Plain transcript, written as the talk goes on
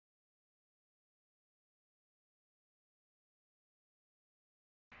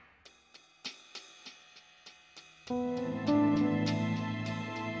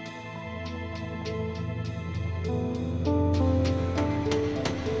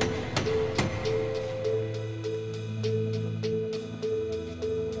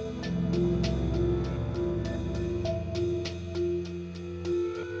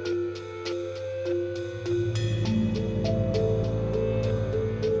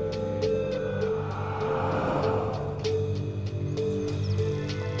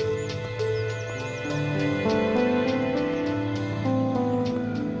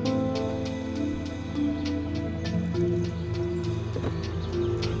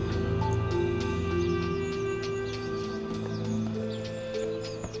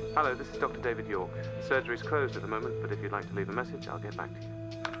Hello, this is Dr. David York. The surgery's closed at the moment, but if you'd like to leave a message, I'll get back to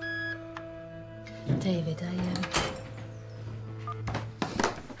you. David,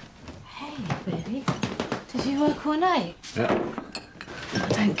 Hey, baby. Did you work all night? Yeah. Oh,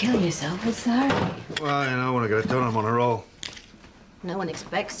 don't kill yourself. What's the hurry? Well, you know, I want to get it done. I'm on a roll. No one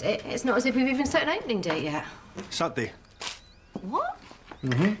expects it. It's not as if we've even set an opening date yet. Saturday. What?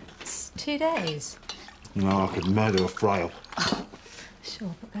 Mm-hmm. It's 2 days. No, I could murder a fry up. Oh,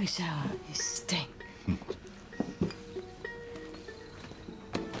 sure, but go shower. You stink.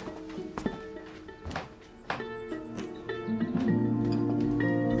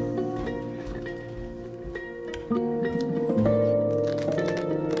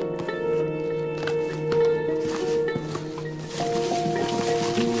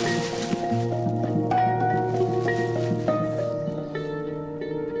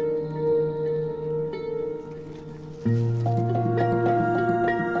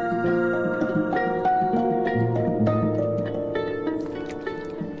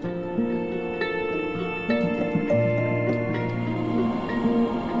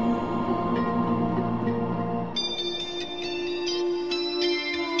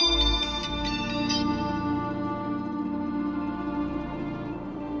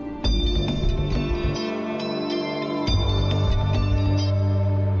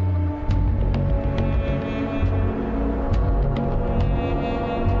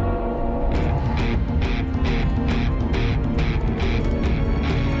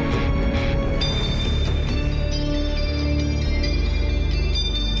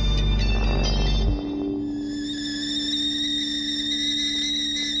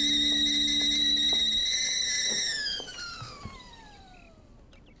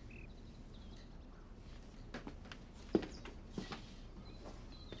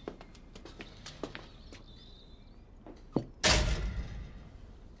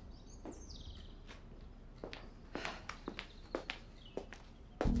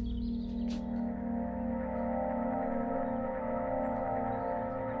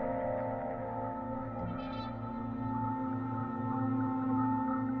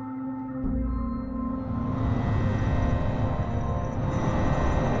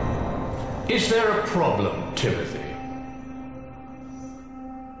 Is there a problem, Timothy?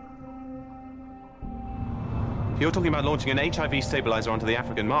 You're talking about launching an HIV stabilizer onto the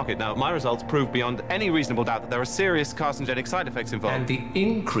African market. Now, my results prove beyond any reasonable doubt that there are serious carcinogenic side effects involved. And the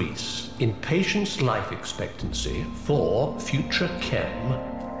increase in patients' life expectancy for future chem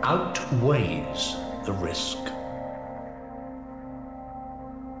outweighs the risk.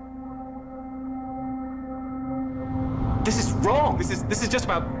 This is wrong. This is just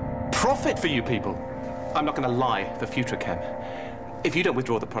about profit for you people. I'm not going to lie for future chem. If you don't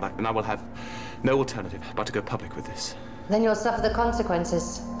withdraw the product, then I will have no alternative but to go public with this. Then you'll suffer the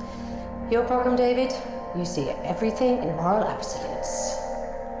consequences. Your problem, David? You see everything in moral absolutes.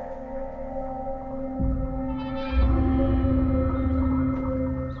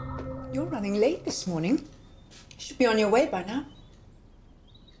 You're running late this morning. You should be on your way by now.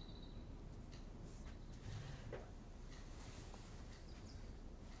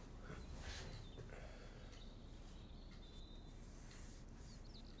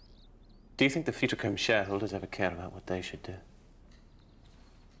 Do you think the Futurechem shareholders ever care about what they should do?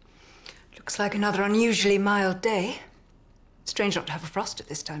 Looks like another unusually mild day. Strange not to have a frost at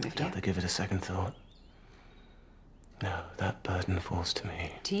this time of year. Don't they give it a second thought? No, that burden falls to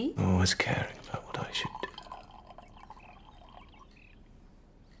me. Tea? Always caring about what I should do.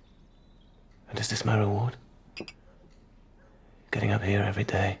 And is this my reward? Getting up here every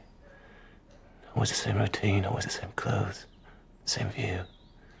day. Always the same routine, always the same clothes, same view.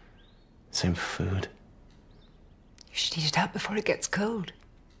 Same food. You should eat it out before it gets cold.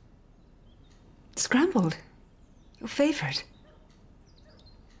 Scrambled. Your favorite.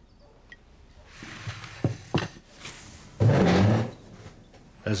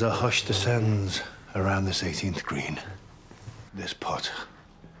 As a hush descends around this 18th green, this pot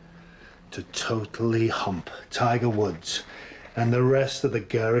to totally hump Tiger Woods and the rest of the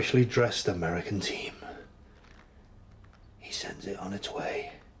garishly dressed American team. He sends it on its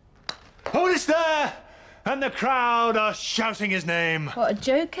way. Oh, it's there! And the crowd are shouting his name. What a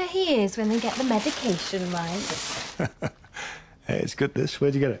joker he is when they get the medication right. Hey, it's good, this.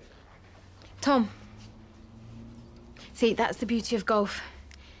 Where'd you get it? Tom. See, that's the beauty of golf.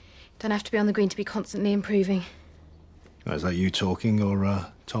 Don't have to be on the green to be constantly improving. Oh, is that you talking or,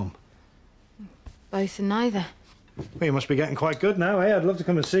 Tom? Both and neither. Well, you must be getting quite good now, eh? I'd love to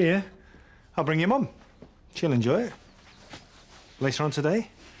come and see you. I'll bring your mum. She'll enjoy it. Later on today?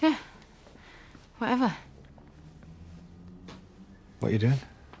 Yeah. Whatever. What are you doing?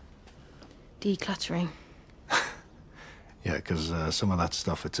 Decluttering. Yeah, because some of that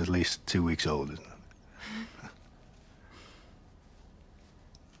stuff, it's at least 2 weeks old, isn't it?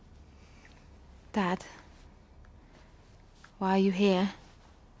 Dad, why are you here?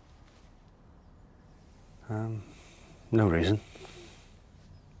 No reason.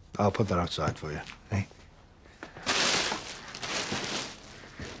 I'll put that outside for you, eh?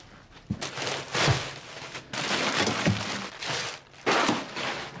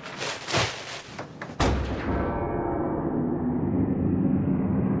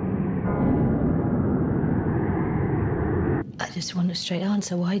 I just want a straight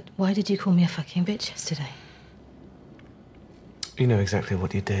answer. Why did you call me a fucking bitch yesterday? You know exactly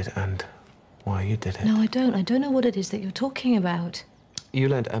what you did and why you did it. No, I don't. I don't know what it is that you're talking about. You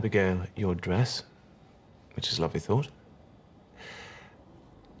lent Abigail your dress, which is a lovely thought.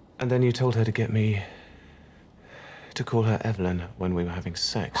 And then you told her to get me to call her Evelyn when we were having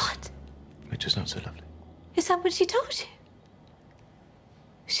sex. What? Which was not so lovely. Is that what she told you?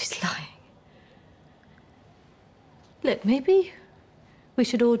 She's lying. Look, maybe we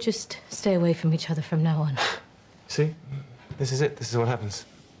should all just stay away from each other from now on. See? This is it. This is what happens.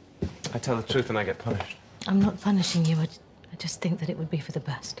 I tell the truth and I get punished. I'm not punishing you. I just think that it would be for the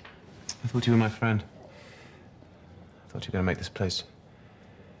best. I thought you were my friend. I thought you were going to make this place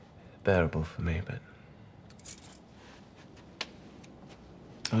bearable for me, but...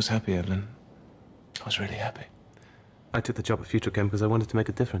 I was happy, Evelyn. I was really happy. I took the job at Future Chem because I wanted to make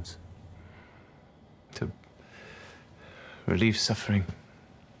a difference. To relieve suffering,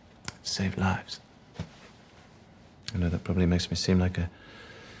 save lives. I know that probably makes me seem like a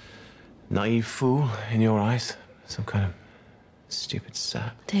naive fool in your eyes. Some kind of stupid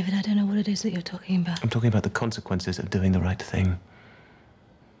sap. David, I don't know what it is that you're talking about. I'm talking about the consequences of doing the right thing.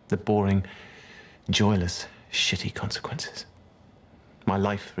 The boring, joyless, shitty consequences. My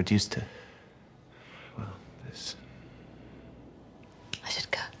life reduced to... well, this... I should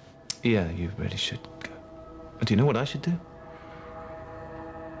go. Yeah, you really should go. And do you know what I should do?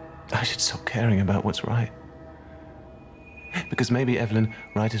 I should stop caring about what's right. Because maybe, Evelyn,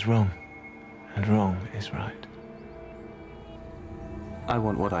 right is wrong, and wrong is right. I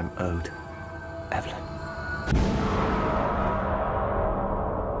want what I'm owed, Evelyn.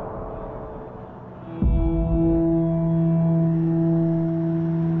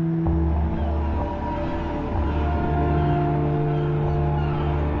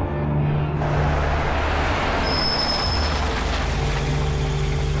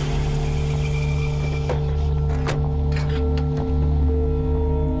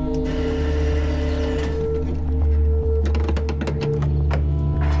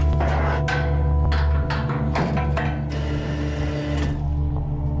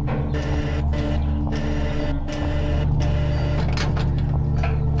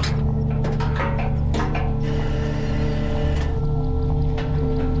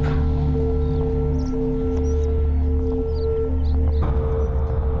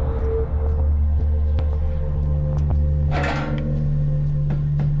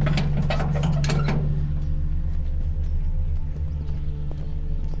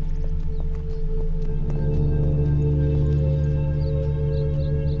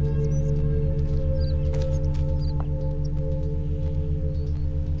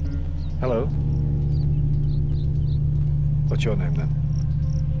 Hello. What's your name, then?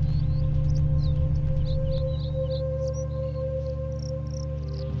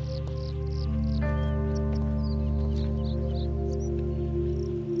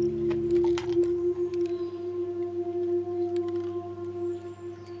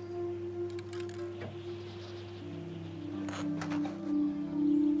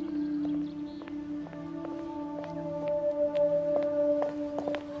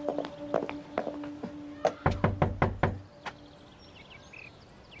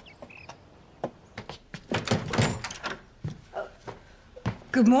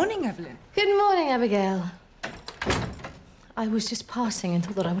 Good morning, Evelyn. Good morning, Abigail. I was just passing and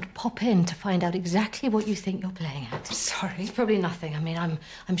thought that I would pop in to find out exactly what you think you're playing at. Sorry. It's probably nothing. I mean,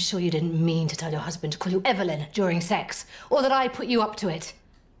 I'm sure you didn't mean to tell your husband to call you Evelyn during sex, or that I put you up to it.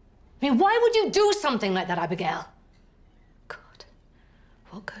 I mean, why would you do something like that, Abigail? God,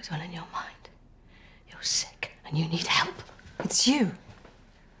 what goes on in your mind? You're sick and you need help. It's you.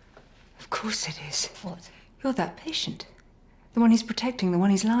 Of course it is. What? You're that patient. The one he's protecting, the one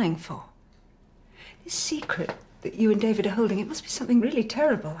he's lying for. This secret that you and David are holding, it must be something really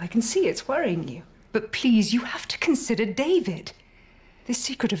terrible. I can see it's worrying you. But please, you have to consider David. This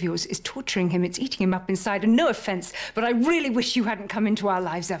secret of yours is torturing him. It's eating him up inside. And no offense, but I really wish you hadn't come into our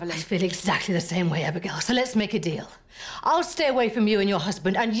lives, Evelyn. I feel exactly the same way, Abigail. So let's make a deal. I'll stay away from you and your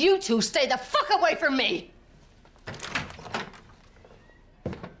husband, and you two stay the fuck away from me!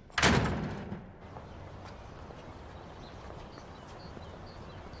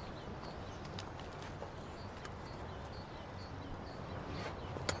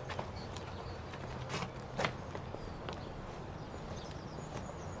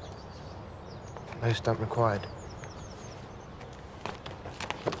 No stump required.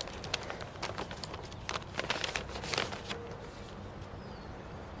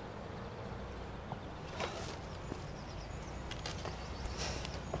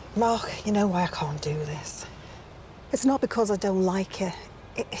 Mark, you know why I can't do this. It's not because I don't like it.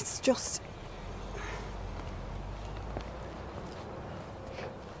 It's just...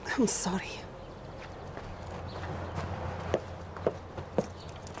 I'm sorry.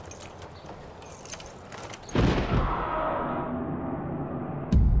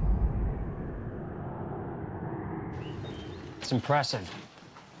 It's impressive,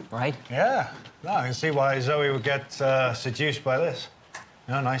 right? Yeah. No, I can see why Zoe would get seduced by this.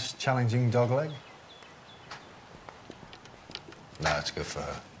 You know, nice, challenging dog leg. No, it's good for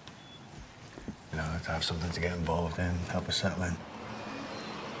her. You know, to have something to get involved in, help her settle in.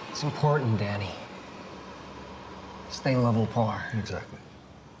 It's important, Danny. Stay level par. Exactly.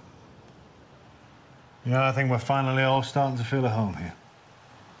 You know, I think we're finally all starting to feel at home here.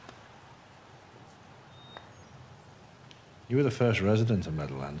 You were the first resident of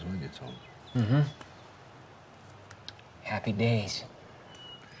Meadowlands, weren't you, Tom? Mm-hmm. Happy days.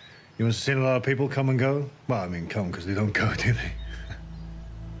 You must have seen a lot of people come and go? Well, I mean, come because they don't go, do they?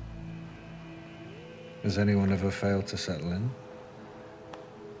 Has anyone ever failed to settle in?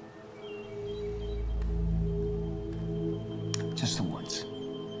 Just the once.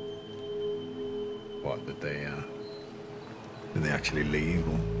 What, did they actually leave,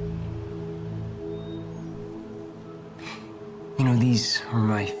 or? You know, these are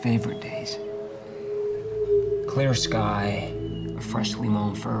my favorite days. Clear sky, a freshly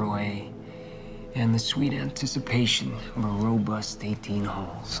mown fairway, and the sweet anticipation of a robust 18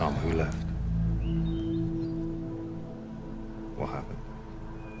 holes. Tom, who left? What happened?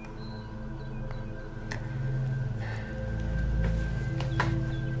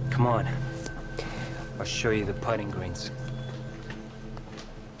 Come on. I'll show you the putting greens.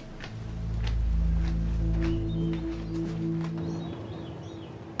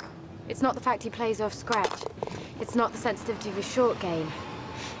 It's not the fact he plays off scratch. It's not the sensitivity of his short game.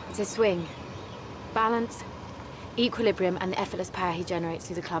 It's his swing. Balance, equilibrium, and the effortless power he generates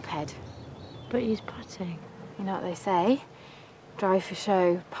through the club head. But he's putting. You know what they say? Drive for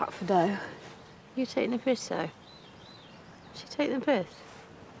show, putt for dough. You taking the piss, though? She take the piss?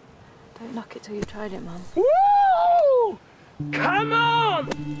 Don't knock it till you've tried it, Mum. Woo! Come on!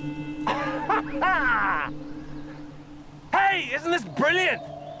 Hey, isn't this brilliant?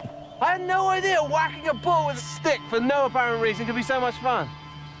 I had no idea whacking a ball with a stick for no apparent reason could be so much fun.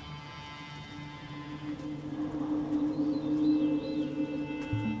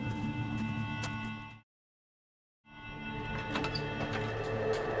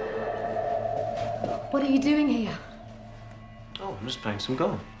 What are you doing here? Oh, I'm just playing some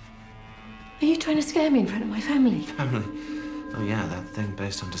golf. Are you trying to scare me in front of my family? Family? Oh, yeah, that thing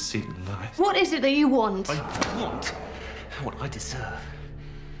based on deceit and lies. What is it that you want? I want what I deserve.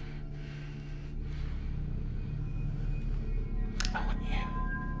 I want you.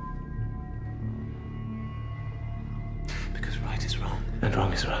 Because right is wrong and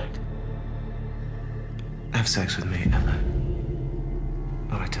wrong is right. Have sex with me, Evelyn.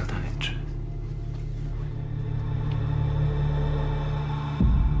 Or I tell Danny the truth.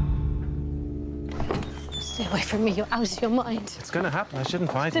 Stay away from me, you're out of your mind. It's gonna happen. I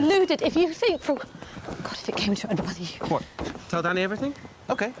shouldn't fight it. Deluded, if you think for... God, if it came to it, I'd bother you. What? Tell Danny everything?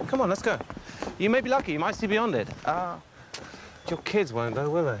 Okay, come on, let's go. You may be lucky, you might see beyond it. Your kids won't, though,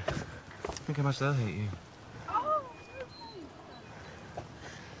 will they? Think how much they'll hate you.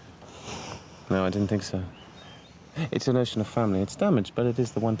 No, I didn't think so. It's a notion of family. It's damaged, but it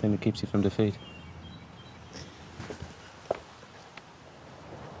is the one thing that keeps you from defeat.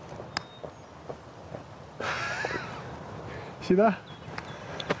 See that?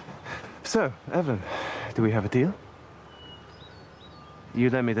 So, Evelyn, do we have a deal? You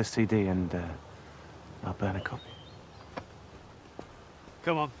lend me the CD and I'll burn a copy.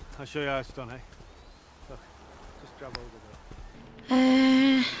 Come on, I'll show you how it's done, eh? Look, just grab over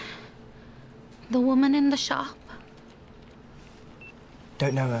there. The woman in the shop.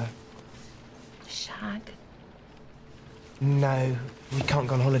 Don't know her. Shag. No, we can't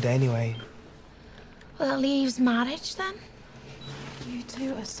go on holiday anyway. Well, that leaves marriage, then. You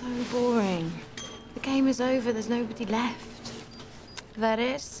two are so boring. The game is over, there's nobody left. There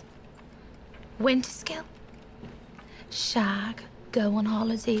is. Winter skill. Shag, go on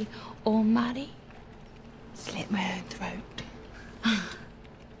holiday, or marry. Slit my own throat.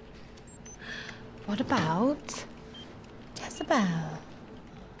 What about Jezebel?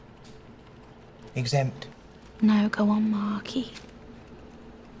 Exempt. No, go on Marky.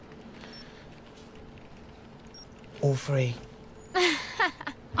 All free.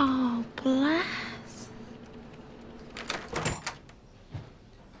 Oh, bless.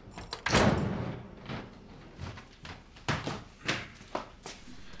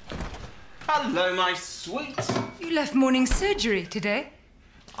 Hello, my sweet. You left morning surgery today.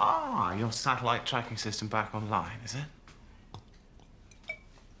 Ah, your satellite tracking system back online, is it?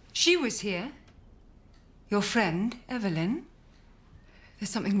 She was here. Your friend, Evelyn. There's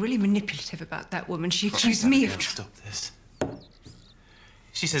something really manipulative about that woman. She accused me of... Stop this.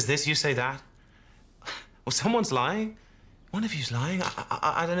 She says this, you say that. Well, someone's lying. One of you's lying.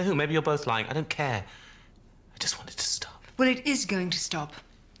 I don't know who. Maybe you're both lying. I don't care. I just wanted to stop. Well, it is going to stop.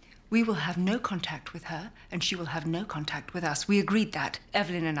 We will have no contact with her, and she will have no contact with us. We agreed that,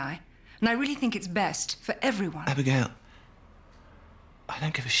 Evelyn and I. And I really think it's best for everyone. Abigail, I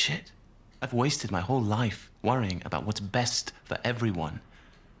don't give a shit. I've wasted my whole life worrying about what's best for everyone.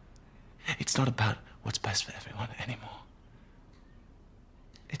 It's not about what's best for everyone anymore.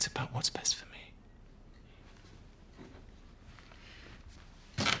 It's about what's best for me.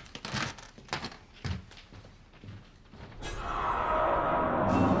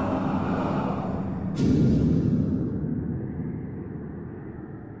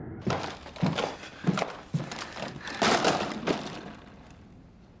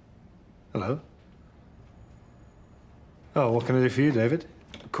 Hello? Oh, what can I do for you, David?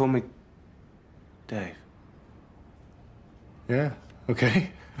 Call me Dave. Yeah, okay.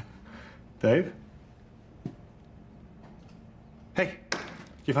 Dave? Hey, do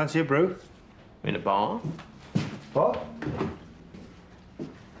you fancy a brew? In a bar? What?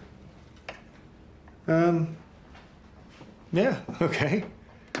 Yeah, okay.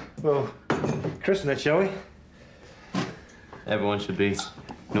 Well, christen it, shall we? Everyone should be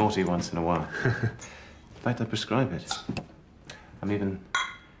naughty once in a while. In fact, I prescribe it. I'm even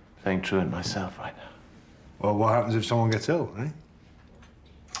playing truant myself right now. Well, what happens if someone gets ill, eh?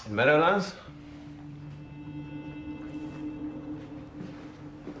 In Meadowlands?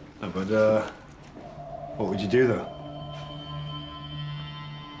 No, but, what would you do, though?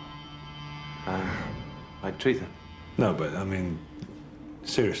 I'd treat them. No, but, I mean,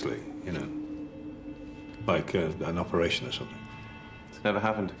 seriously, you know, like an operation or something. It's never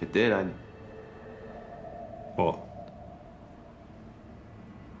happened. If it did, I'd... What?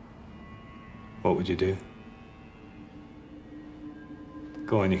 What would you do?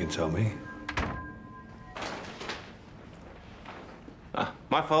 Go on, you can tell me.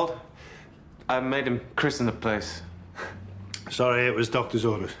 My fault. I made him christen the place. Sorry, it was doctor's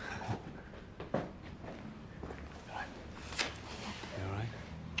orders. You all right?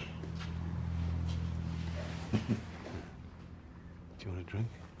 Do you want a drink?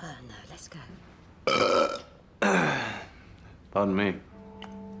 No, let's go. Pardon me.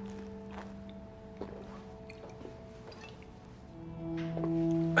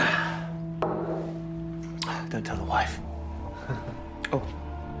 Don't tell the wife. Oh, what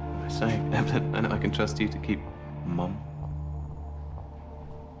am I saying? Evelyn, I know I can trust you to keep Mum.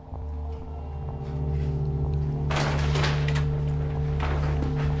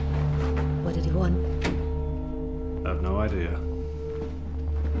 What did he want? I have no idea.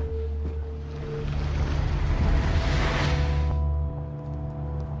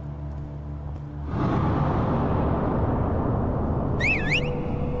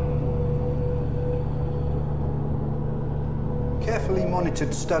 Carefully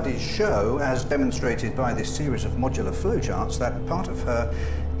monitored studies show, as demonstrated by this series of modular flowcharts, that part of her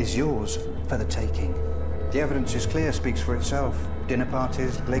is yours for the taking. The evidence is clear, speaks for itself. Dinner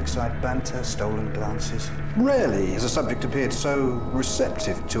parties, lakeside banter, stolen glances. Rarely has a subject appeared so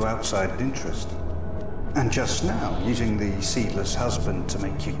receptive to outside interest. And just now, using the seedless husband to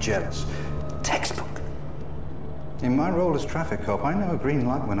make you jealous. Textbook. In my role as traffic cop, I know a green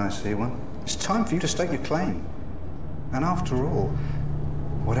light when I see one. It's time for you to stake your claim. And after all,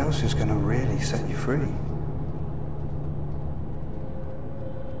 what else is going to really set you free?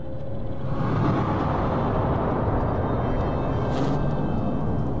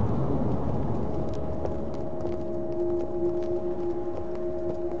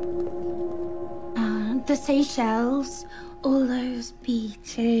 The Seychelles, all those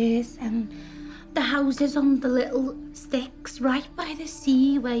beaches and the houses on the little sticks right by the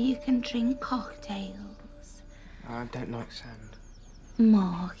sea where you can drink cocktails. I don't like sand.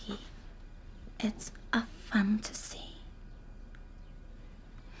 Marky, it's a fantasy.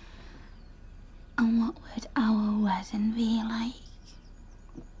 And what would our wedding be like?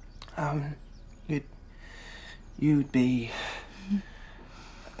 You'd be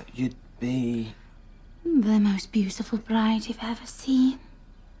the most beautiful bride you've ever seen.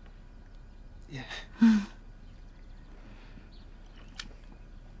 Yeah.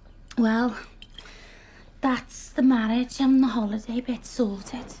 Well, that's the marriage and the holiday bit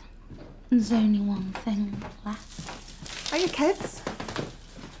sorted. There's only one thing left. Are your kids?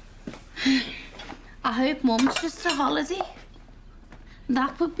 I hope Mum's just a holiday.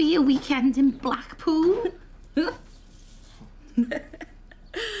 That would be a weekend in Blackpool.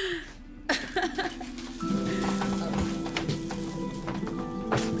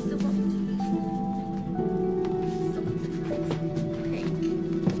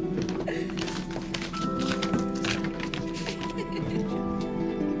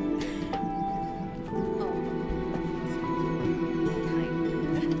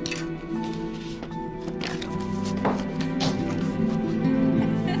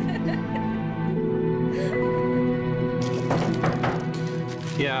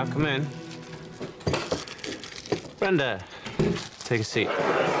 Yeah, come in. Brenda, take a seat.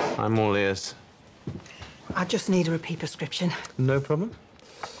 I'm all ears. I just need a repeat prescription. No problem.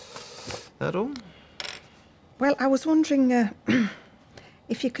 That all? Well, I was wondering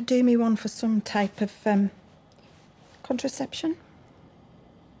if you could do me one for some type of contraception.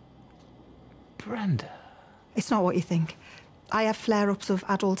 Brenda. It's not what you think. I have flare-ups of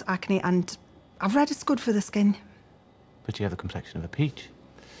adult acne and I've read it's good for the skin. But you have the complexion of a peach.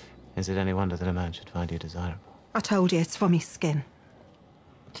 Is it any wonder that a man should find you desirable? I told you, it's for me skin.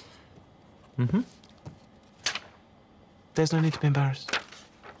 Mm-hmm. There's no need to be embarrassed.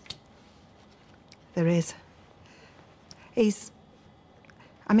 There is. It's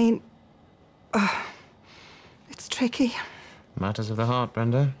tricky. Matters of the heart,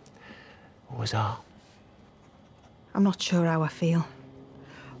 Brenda. Always are. I'm not sure how I feel.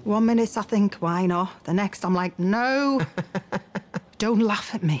 One minute I think, why not? The next I'm like, no. Don't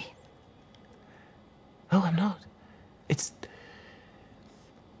laugh at me. Oh, I'm not. It's...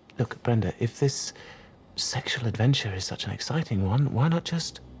 Look, Brenda, if this sexual adventure is such an exciting one, why not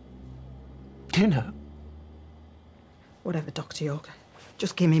just... You know. Whatever, Dr. York.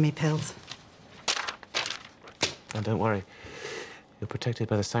 Just give me pills. And don't worry. You're protected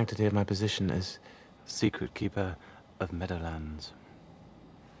by the sanctity of my position as secret keeper of Meadowlands.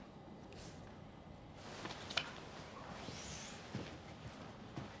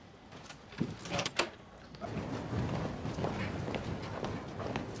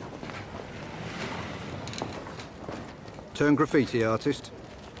 Turn graffiti artist.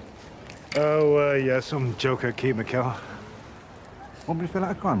 Oh, yeah, some joker at Keep McKell. Want me to fill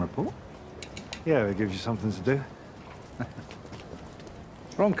out a crime report? Yeah, it gives you something to do.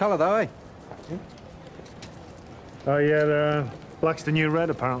 Wrong colour, though, eh? Oh, yeah, black's the new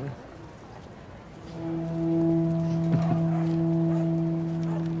red, apparently.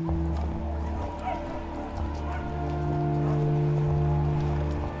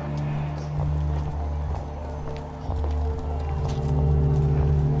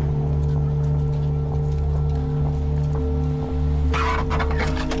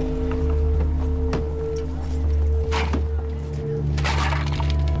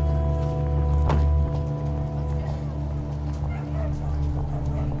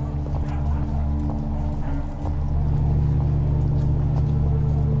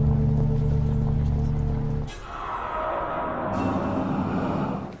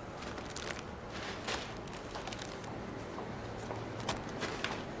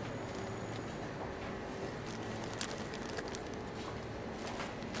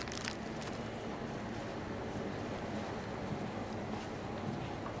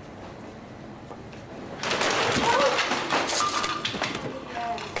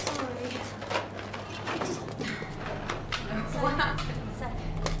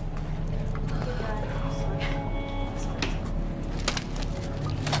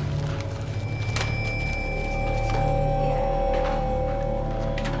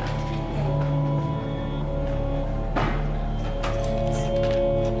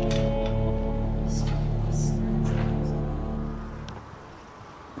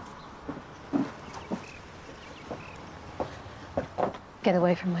 get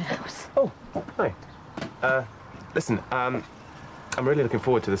away from my house. Oh, hi. Listen, I'm really looking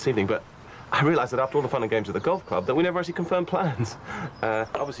forward to this evening, but I realised that after all the fun and games at the golf club that we never actually confirmed plans.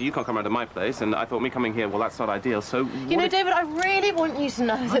 Obviously, you can't come around to my place, and I thought me coming here, well, that's not ideal, so... You know, David, I really want you to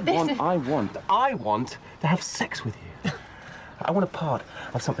know that I want to have sex with you. I want a part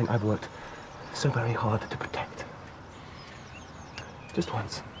of something I've worked so very hard to protect. Just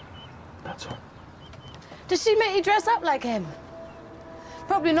once. That's all. Does she make you dress up like him?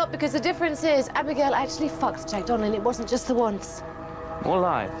 Probably not, because the difference is Abigail actually fucked Jack Donnelly, and it wasn't just the once. Or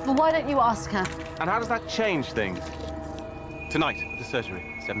lie. Well, why don't you ask her? And how does that change things? Tonight, at the surgery,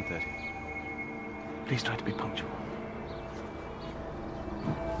 7:30. Please try to be punctual.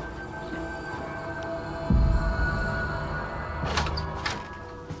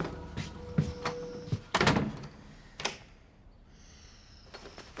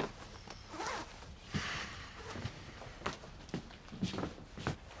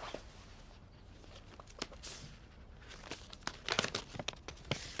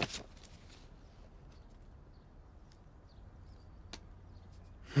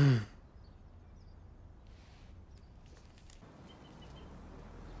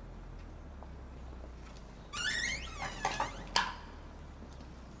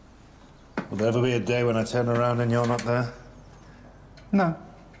 Will there ever be a day when I turn around and you're not there? No.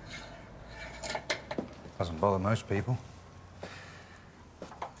 Doesn't bother most people.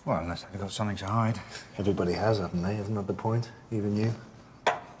 Well, unless they've got something to hide. Everybody has, haven't they? Isn't that the point? Even you?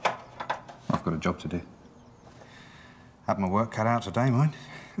 I've got a job to do. Had my work cut out today, mind.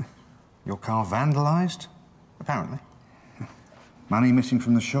 Your car vandalised, apparently. Money missing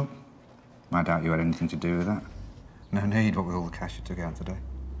from the shop. I doubt you had anything to do with that. No need, what with all the cash you took out today.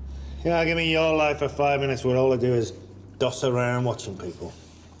 Yeah, give me your life for 5 minutes where all I do is doss around watching people.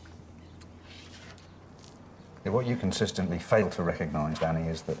 Yeah, what you consistently fail to recognise, Danny,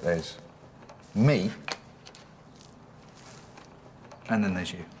 is that there's me, and then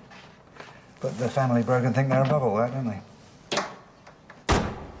there's you. But the family Brogan think they're above all that, don't they?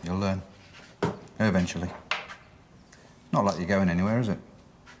 You'll learn. Eventually. Not like you're going anywhere, is it?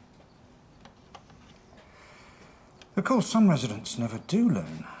 Of course, some residents never do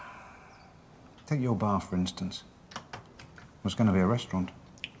learn. Take your bar, for instance. It was going to be a restaurant.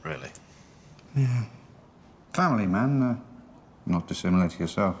 Really? Yeah. Family man, not dissimilar to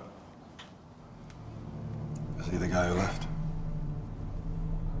yourself. Is he the guy who left?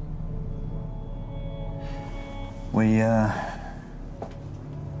 We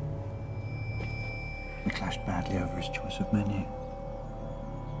clashed badly over his choice of menu.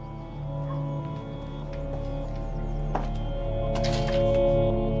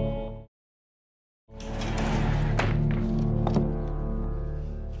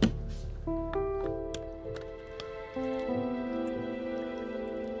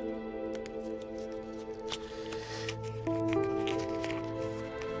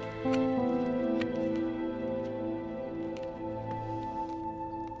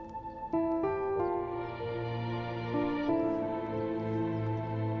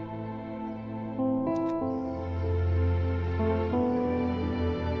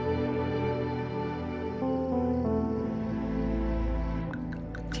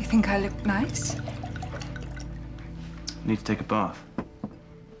 Think I look nice? I need to take a bath.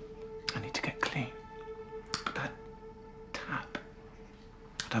 I need to get clean. But that tap...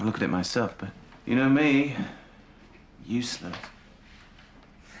 I'd have a look at it myself, but you know me, useless.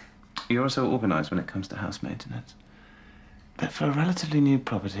 You're also organised when it comes to house maintenance. But for a relatively new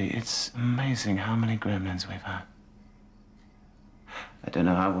property, it's amazing how many gremlins we've had. I don't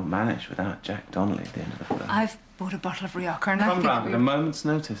know how we'll manage without Jack Donnelly at the end of the floor. I've bought a bottle of Rioja and I Come think round at a moment's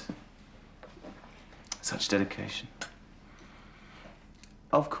notice. Such dedication.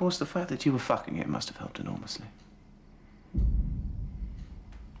 Of course, the fact that you were fucking it must have helped enormously.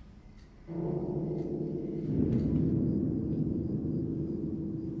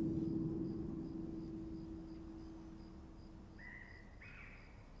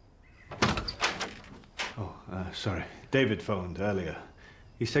 Oh, sorry. David phoned earlier.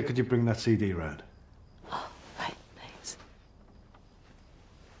 He said, could you bring that CD round? Oh, right, thanks.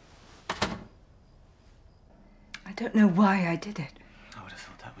 I don't know why I did it. I would have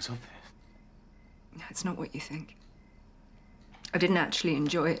thought that was obvious. That's not what you think. I didn't actually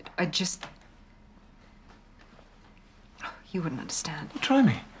enjoy it. I just... Oh, you wouldn't understand. Well, try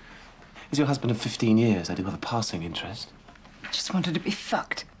me. As your husband of 15 years, I do have a passing interest. I just wanted to be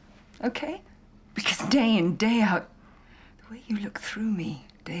fucked, okay? Because day in, day out, the way you look through me,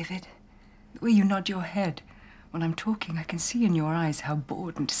 David, the way you nod your head when I'm talking, I can see in your eyes how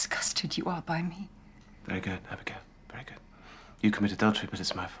bored and disgusted you are by me. Very good, Abigail. Very good. You commit adultery, but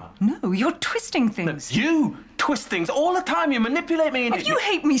it's my fault. No, you're twisting things. No, you twist things all the time. You manipulate me. If you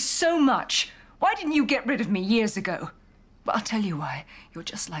hate me so much, why didn't you get rid of me years ago? But I'll tell you why. You're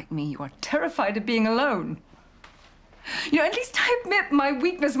just like me. You are terrified of being alone. You know, at least I admit my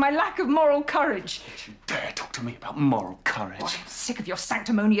weakness, my lack of moral courage. Don't you dare talk to me about moral courage. Oh, I'm sick of your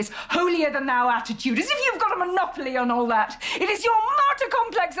sanctimonious, holier-than-thou attitude, as if you've got a monopoly on all that. It is your martyr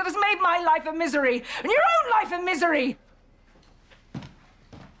complex that has made my life a misery, and your own life a misery.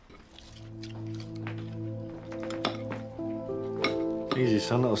 Easy,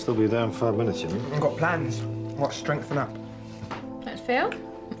 son. That'll still be there in 5 minutes, you know. I've got plans. What, strengthen up? Let's feel.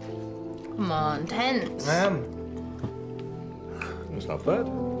 Come on, tense. I am. It's not bad.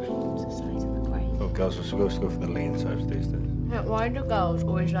 Oh, girls are supposed to go for the lean types these days. Yeah, why do girls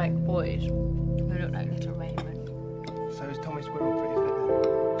always like boys who look like little Raymond? So is Tommy Squirrel pretty fit then?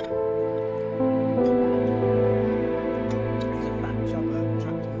 He's a fat chopper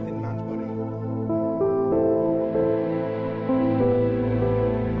trapped in a thin man's body.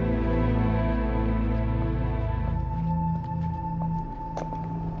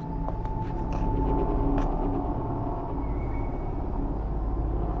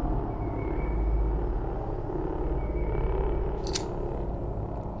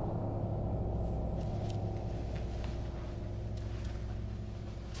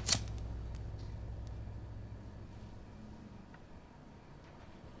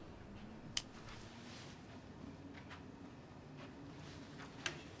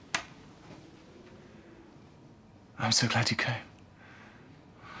 I'm so glad you came.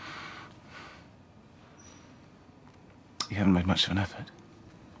 You haven't made much of an effort.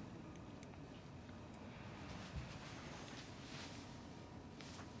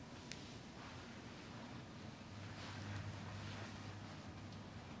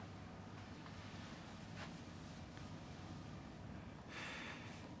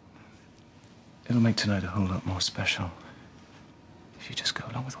 It'll make tonight a whole lot more special if you just go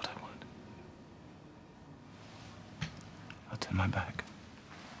along with what I want. I'll turn my back.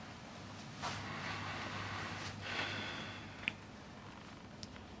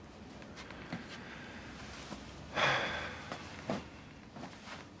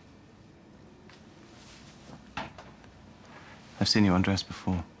 I've seen you undressed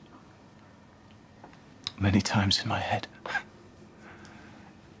before. Many times in my head.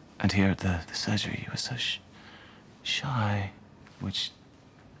 And here at the surgery, you were so shy, which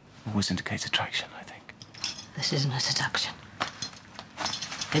always indicates attraction, I think. This isn't a seduction.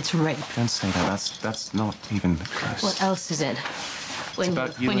 It's rape. Don't say that. That's not even close. What else is it? When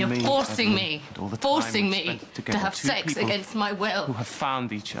you're forcing me to have sex against my will. Who have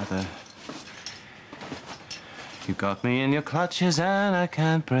found each other. You got me in your clutches and I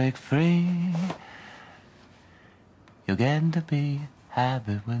can't break free. You're getting to be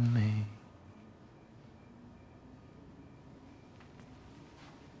habit with me.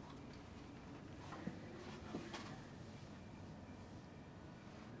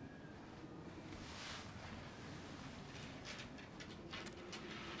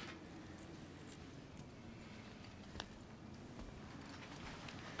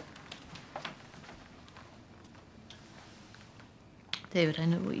 David, I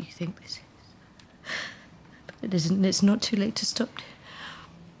know what you think this is. But it isn't. It's not too late to stop.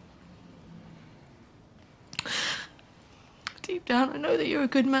 Deep down, I know that you're a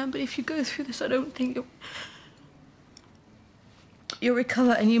good man, but if you go through this, I don't think you'll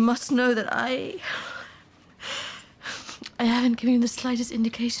recover, and you must know that I haven't given you the slightest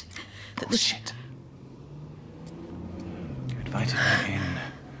indication that Bullshit. You invited me in.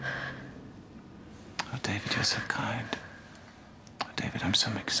 Oh, David, you're so kind. Oh, David, I'm so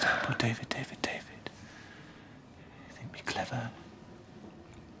mixed up. Oh, David. You think me clever?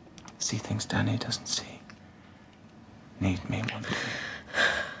 See things Danny doesn't see. Need me, want me,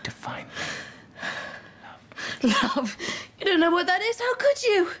 define me. Love. You don't know what that is. How could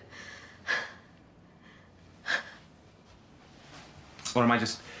you? Or am I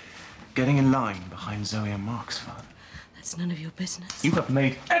just getting in line behind Zoe and Mark's father? That's none of your business. You have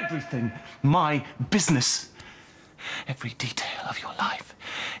made everything my business. Every detail of your life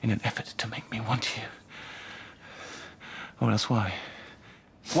in an effort to make me want you. Or else why?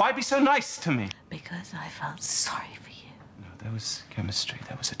 Why be so nice to me? Because I felt sorry for you. No, there was chemistry,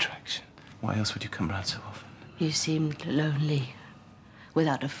 there was attraction. Why else would you come round so often? You seemed lonely,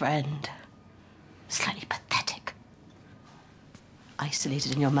 without a friend, slightly pathetic.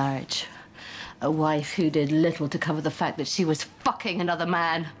 Isolated in your marriage. A wife who did little to cover the fact that she was fucking another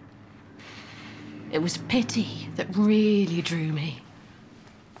man. It was pity that really drew me.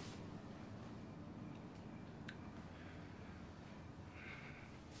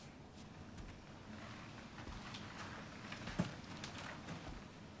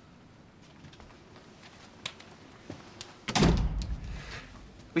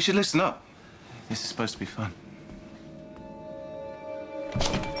 We should listen up. This is supposed to be fun.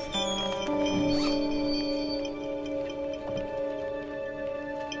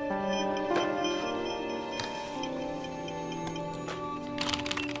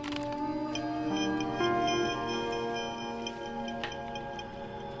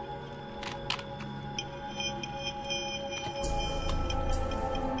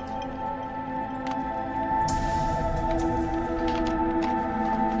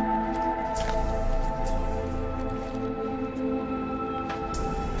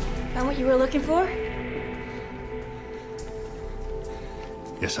 Found what you were looking for?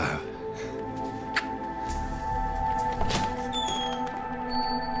 Yes, I have.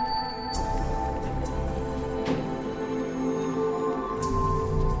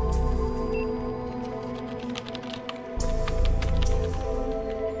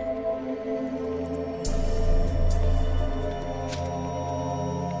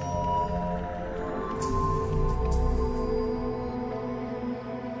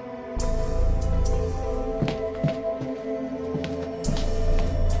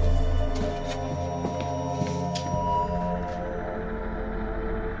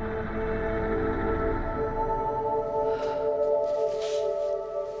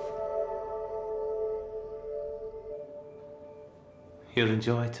 You'll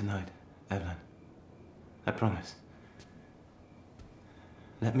enjoy tonight, Evelyn. I promise.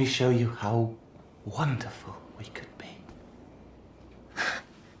 Let me show you how wonderful we could be.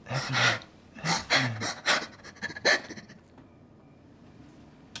 Evelyn, Evelyn.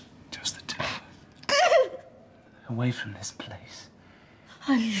 Just the two of us. Away from this place.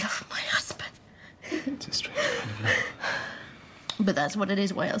 I love my husband. It's a strange kind of love. But that's what it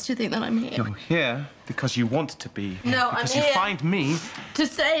is. Why else do you think that I'm here? You're here because you want to be here. No, because I'm here you find me. to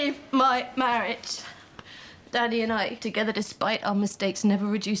save my marriage. Daddy and I, together despite our mistakes, never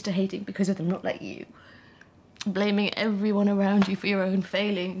reduced to hating because of them, not like you. Blaming everyone around you for your own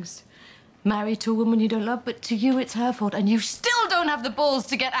failings. Married to a woman you don't love, but to you it's her fault, and you still don't have the balls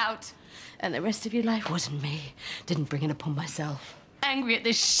to get out. And the rest of your life wasn't me. Didn't bring it upon myself. Angry at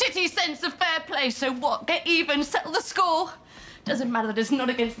this shitty sense of fair play, so what? Get even, settle the score. Doesn't matter that it's not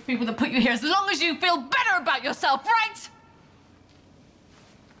against the people that put you here, as long as you feel better about yourself, right?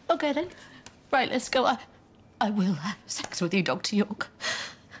 Okay, then. Right, let's go. I will have sex with you, Dr. York.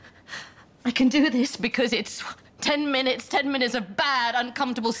 I can do this because it's 10 minutes of bad,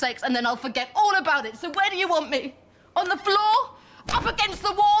 uncomfortable sex, and then I'll forget all about it. So where do you want me? On the floor? Up against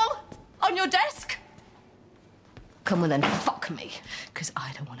the wall? On your desk? Come on, then, fuck me. Because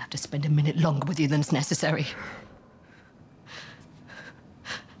I don't want to have to spend a minute longer with you than's necessary.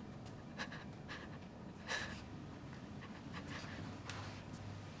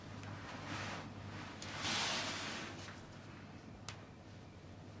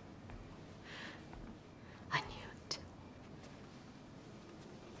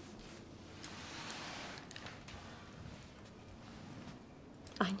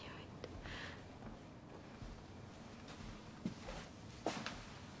 I knew it.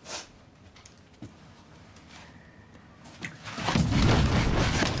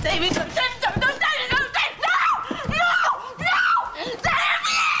 David, don't, David, don't, David, don't, David, no! No! No! David!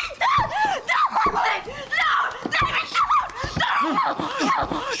 No! David! No! David, no! No!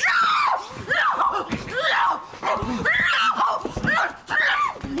 No!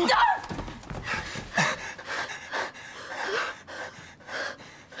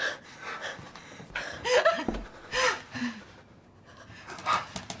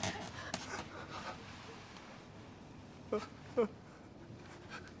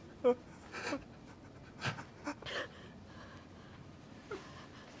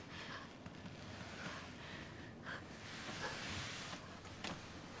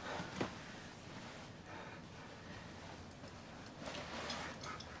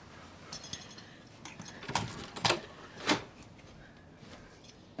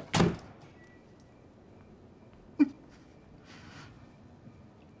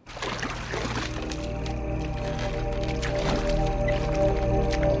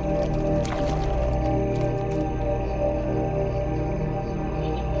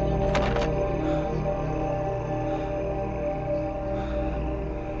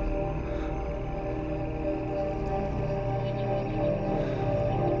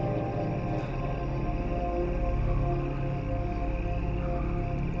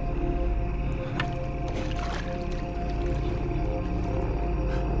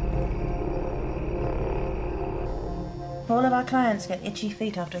 All of our clients get itchy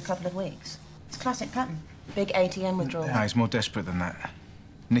feet after a couple of weeks. It's a classic pattern. Big ATM withdrawal. No, he's more desperate than that.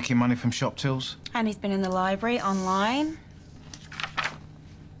 Nicking money from shop tills. And he's been in the library, online.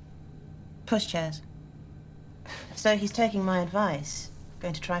 Pushchairs. So he's taking my advice.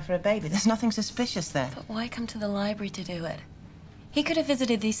 Going to try for a baby. There's nothing suspicious there. But why come to the library to do it? He could have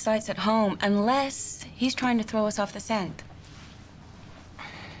visited these sites at home, unless he's trying to throw us off the scent.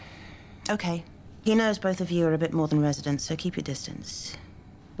 Okay. He knows both of you are a bit more than residents, so keep your distance.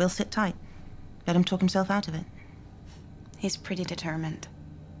 We'll sit tight. Let him talk himself out of it. He's pretty determined.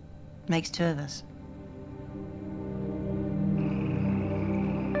 Makes two of us.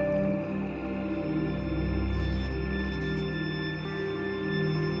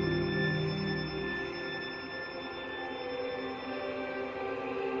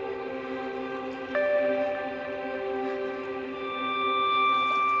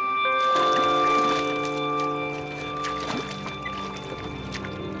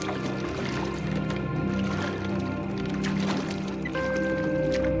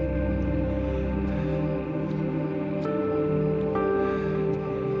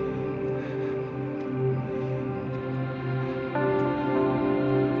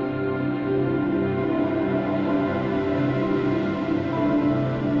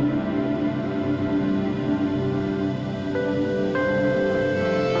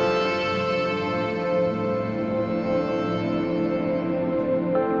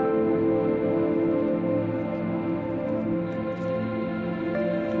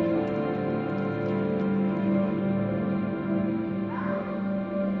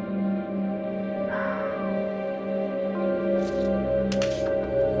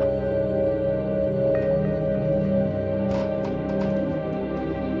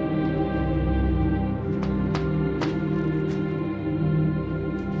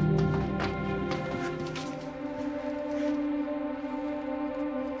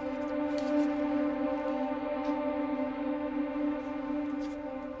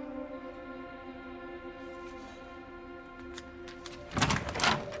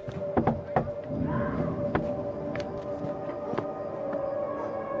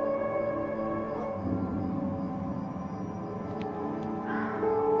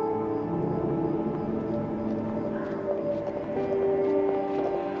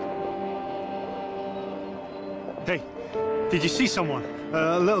 Hey, did you see someone?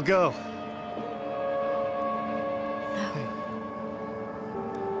 A little girl. No. Hey.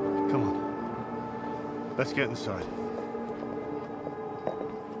 Come on. Let's get inside.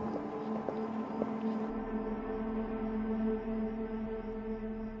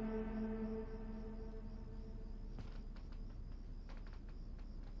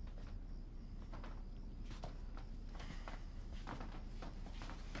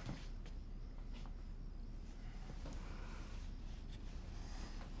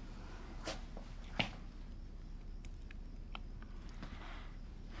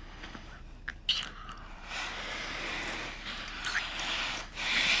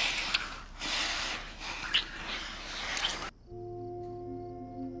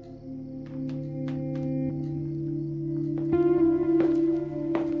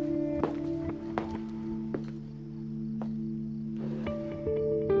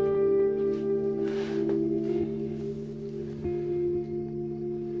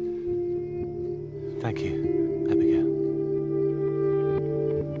 Thank you, Abigail.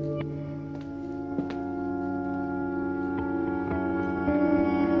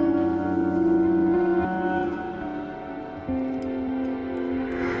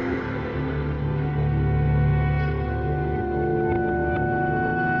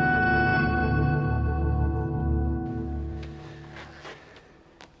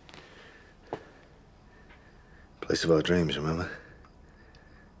 Place of our dreams, remember?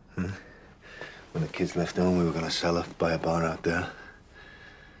 Huh? When the kids left home, we were gonna sell up, buy a bar out there.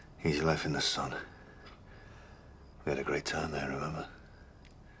 Easy life in the sun. We had a great time there, remember?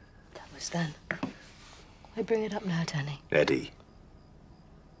 That was then. Why bring it up now, Danny? Eddie.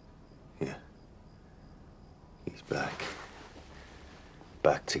 Yeah. He's back.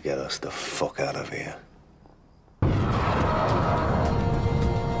 Back to get us the fuck out of here.